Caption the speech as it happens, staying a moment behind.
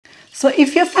So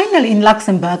if you're finally in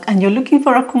Luxembourg and you're looking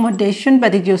for accommodation,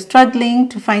 but if you're struggling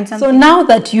to find something, so now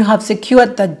that you have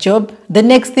secured that job, the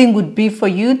next thing would be for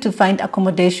you to find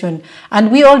accommodation.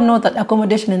 And we all know that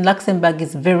accommodation in Luxembourg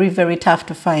is very, very tough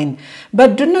to find.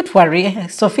 But do not worry,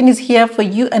 Sophie is here for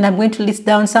you, and I'm going to list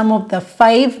down some of the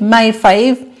my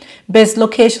five best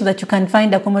locations that you can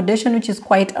find accommodation, which is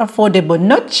quite affordable.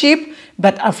 Not cheap,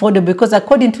 but affordable, because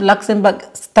according to Luxembourg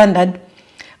standard,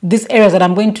 these areas that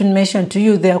I'm going to mention to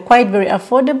you, they are quite very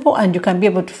affordable, and you can be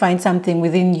able to find something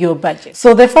within your budget.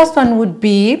 So the first one would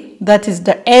be, that is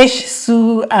the Esch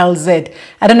Sur Alzette.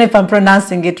 I don't know if I'm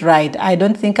pronouncing it right. I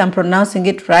don't think I'm pronouncing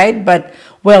it right, but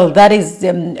well, that is,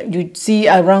 you see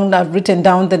around, I've written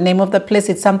down the name of the place.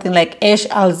 It's something like Esch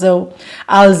Sur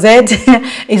Alzette.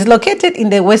 It's located in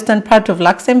the western part of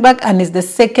Luxembourg and is the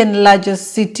second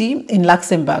largest city in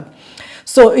Luxembourg.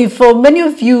 So if for many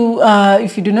of you,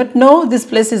 if you do not know, this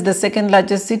place is the second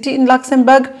largest city in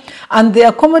Luxembourg, and the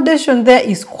accommodation there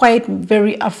is quite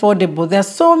very affordable. There are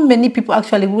so many people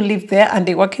actually who live there and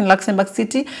they work in Luxembourg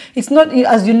City. It's not,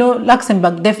 as you know,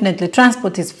 Luxembourg, definitely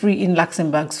transport is free in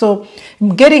Luxembourg. So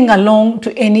getting along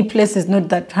to any place is not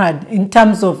that hard in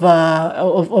terms of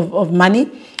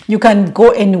money. You can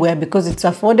go anywhere because it's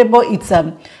affordable.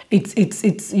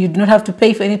 It's you do not have to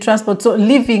pay for any transport. So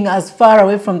living as far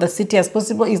away from the city as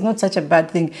possible is not such a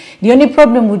bad thing. The only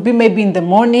problem would be maybe in the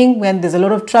morning when there's a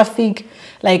lot of traffic,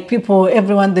 like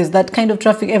there's that kind of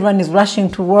traffic. Everyone is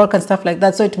rushing to work and stuff like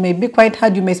that. So it may be quite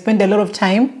hard. You may spend a lot of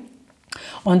time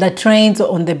on the trains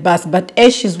or on the bus, but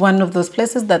Esch is one of those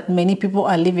places that many people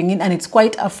are living in, and it's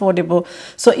quite affordable.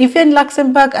 So if you're in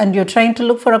Luxembourg and you're trying to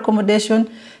look for accommodation,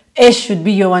 Esch should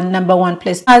be your number one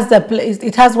place.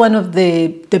 It has one of the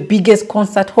biggest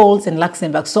concert halls in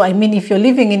Luxembourg. So I mean, if you're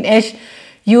living in Esch,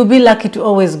 you'll be lucky to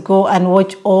always go and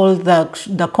watch all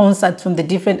the concerts from the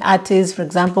different artists. For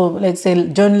example, let's say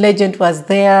John Legend was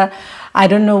there. I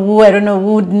don't know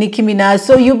who, Nicki Minaj.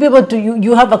 So you'll be able to,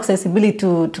 you have accessibility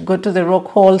to go to the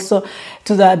Rockhal, so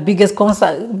to the biggest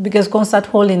concert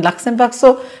hall in Luxembourg.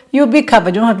 So you'll be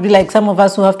covered. You don't have to be like some of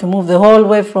us who have to move the whole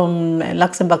way from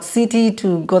Luxembourg City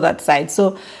to go that side.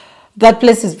 So that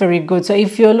place is very good. So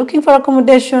if you're looking for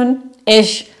accommodation,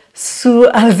 Esch Sur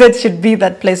Alzette should be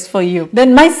that place for you.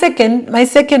 Then my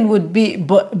second would be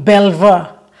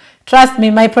Belvaux. Trust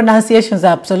me, my pronunciations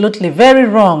are absolutely very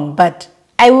wrong, but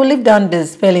I will leave down the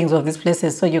spellings of these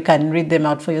places so you can read them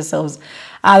out for yourselves.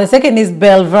 The second is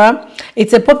Belvaux.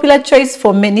 It's a popular choice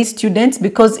for many students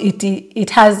because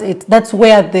that's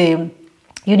where the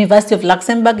University of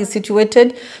Luxembourg is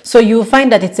situated. So you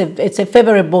find that it's a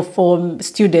favorable for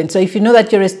students. So if you know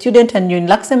that you're a student and you're in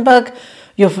Luxembourg,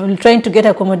 you're trying to get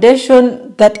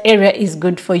accommodation, that area is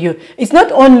good for you. It's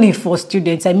not only for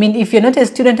students. I mean, if you're not a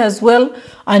student as well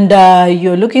and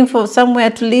you're looking for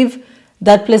somewhere to live,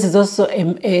 that place is also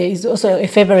a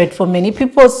favorite for many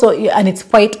people. So, and it's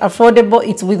quite affordable.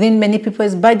 It's within many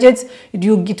people's budgets.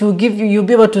 You'll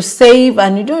be able to save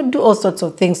and you don't do all sorts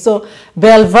of things. So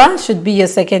Belvaux should be your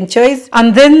second choice.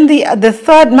 And then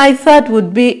my third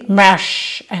would be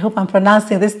Remich. I hope I'm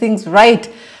pronouncing these things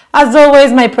right. As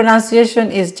always, my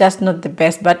pronunciation is just not the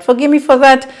best, but forgive me for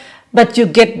that. But you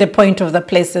get the point of the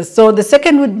places. So the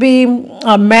second would be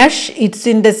Remich. It's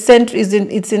in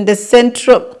the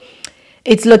center.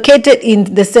 It's located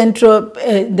in the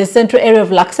central area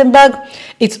of Luxembourg.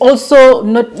 It's also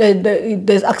not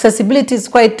the accessibility is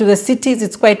quite to the cities.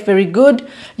 It's quite very good.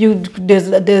 You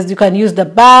can use the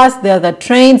bus. There are the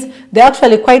trains. There are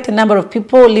actually quite a number of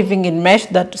people living in Remich.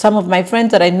 That some of my friends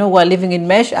that I know are living in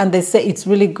Remich, and they say it's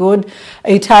really good.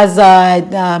 It has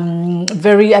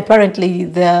very apparently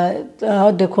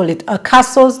how do they call it,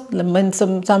 castles.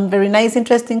 Some very nice,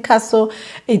 interesting castle.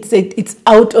 It's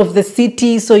out of the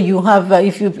city, so you have.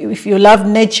 If you love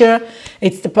nature,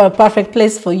 it's the perfect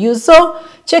place for you. So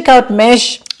check out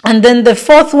Remich. And then the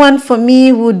fourth one for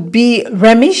me would be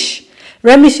Remich.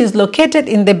 Remich is located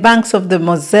in the banks of the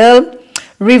Moselle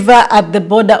River at the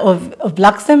border of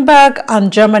Luxembourg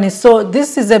and Germany. So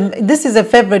this is a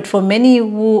favorite for many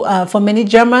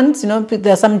Germans. You know,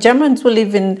 there are some Germans who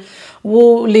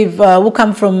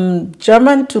come from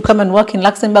Germany to come and work in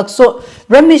Luxembourg. So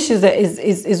Remich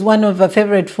is one of a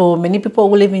favorite for many people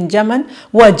who live in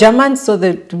who are German. So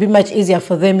it will be much easier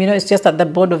for them. You know, it's just at the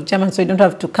border of Germany, so you don't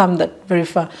have to come that very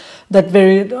far,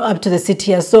 up to the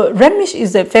city here. So Remich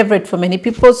is a favorite for many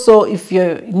people. So if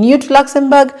you're new to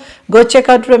Luxembourg, go check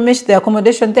out Remich. The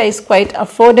accommodation there is quite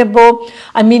affordable.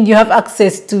 I mean, you have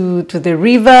access to the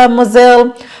river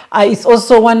Moselle. It's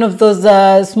also one of those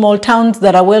small towns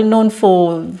that are well known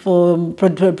for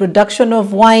production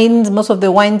of wines. Most of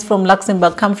the wines from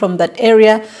Luxembourg come from that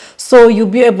area. So you'll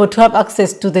be able to have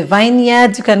access to the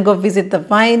vineyards. You can go visit the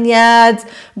vineyards,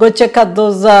 go check out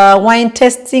those wine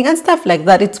tasting and stuff like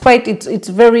that. It's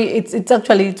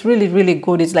really, really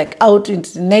good. It's like out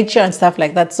into nature and stuff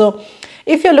like that. So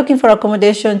if you're looking for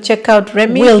accommodation, check out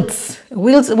Remich.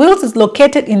 Wiltz is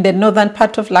located in the northern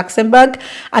part of Luxembourg,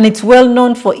 and it's well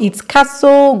known for its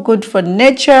castle, good for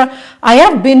nature. I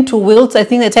have been to Wiltz. I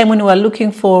think the time when we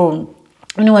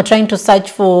were trying to search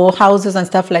for houses and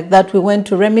stuff like that, we went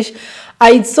to Remich.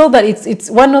 I saw that it's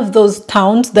one of those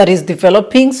towns that is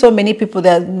developing. So many people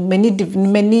there,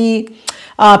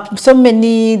 so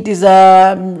many these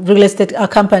real estate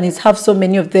companies have so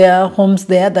many of their homes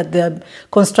there that they're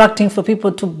constructing for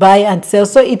people to buy and sell.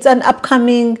 So it's an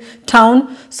upcoming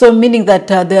town. So meaning that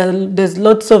there's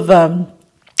lots of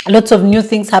new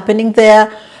things happening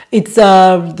there. It's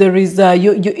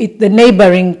the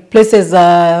neighboring places.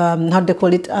 How do they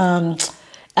call it?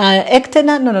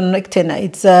 Eschternach? No, Eschternach.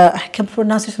 It's I can't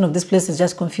pronunciation of this place. It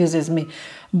just confuses me.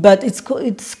 But it's called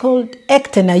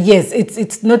Eschternach. Yes,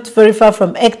 it's not very far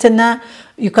from Eschternach.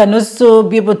 You can also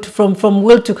be able to from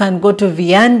Wiltz you can go to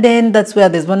Vianden. That's where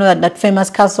there's one of that famous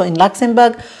castle in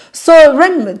Luxembourg. So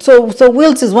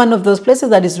Wiltz is one of those places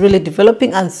that is really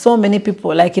developing, and so many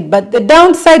people like it. But the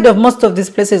downside of most of these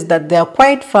places is that they are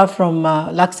quite far from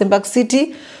Luxembourg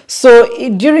City. So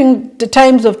during the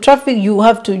times of traffic,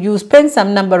 you spend a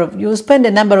number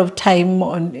of time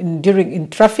in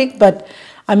traffic, but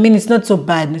I mean, it's not so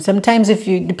bad. Sometimes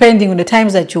depending on the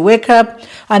times that you wake up,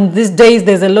 and these days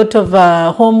there's a lot of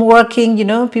home working,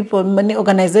 many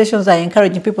organizations are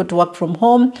encouraging people to work from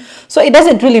home. So it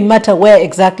doesn't really matter where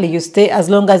exactly you stay, as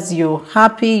long as you're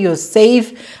happy, you're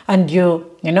safe, and your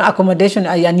accommodation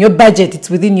and your budget, it's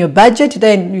within your budget,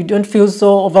 then you don't feel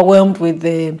so overwhelmed with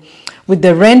the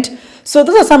rent. So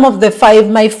those are some of the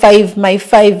my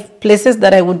five places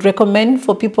that I would recommend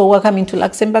for people who are coming to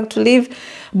Luxembourg to live.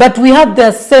 But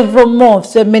there several more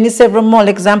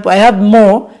examples. I have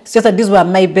more. It's just that these were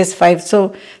my best 5.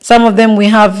 So some of them we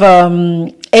have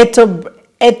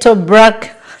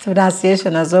Ettelbruck,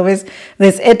 pronunciation as always.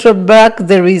 There's Ettelbruck,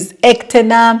 there is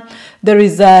Eschternach, there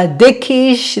is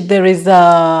Deckisch, there is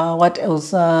what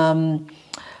else?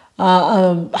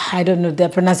 I don't know, their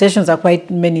pronunciations are quite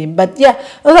many, but yeah,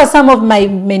 those are some of my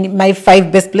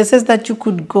 5 best places that you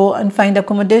could go and find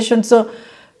accommodation. So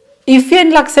if you're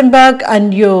in Luxembourg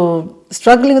and you're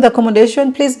struggling with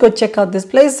accommodation, please go check out these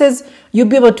places. You'll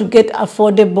be able to get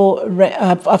affordable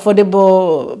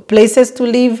places to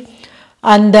live.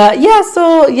 And that's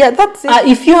it.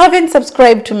 If you haven't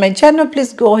subscribed to my channel,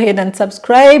 please go ahead and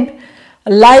subscribe.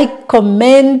 Like,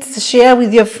 comment, share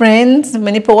with your friends.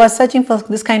 Many people are searching for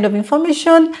this kind of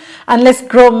information, and let's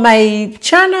grow my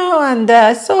channel. And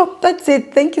so that's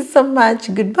it. Thank you so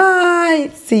much.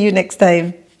 Goodbye. See you next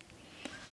time.